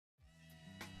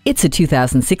It's a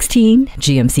 2016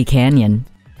 GMC Canyon.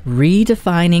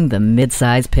 Redefining the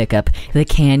midsize pickup, the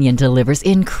Canyon delivers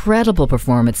incredible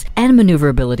performance and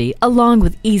maneuverability along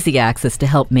with easy access to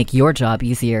help make your job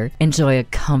easier. Enjoy a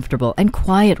comfortable and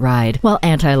quiet ride while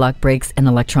anti-lock brakes and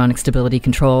electronic stability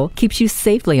control keeps you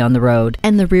safely on the road,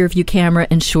 and the rear view camera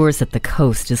ensures that the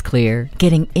coast is clear.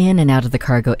 Getting in and out of the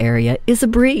cargo area is a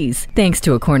breeze thanks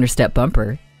to a corner step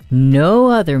bumper. No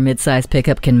other midsize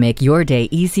pickup can make your day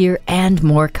easier and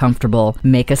more comfortable.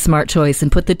 Make a smart choice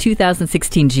and put the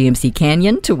 2016 GMC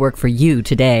Canyon to work for you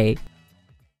today.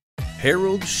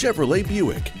 Harold Chevrolet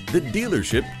Buick, the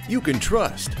dealership you can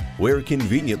trust. We're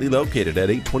conveniently located at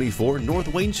 824 North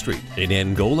Wayne Street in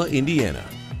Angola, Indiana.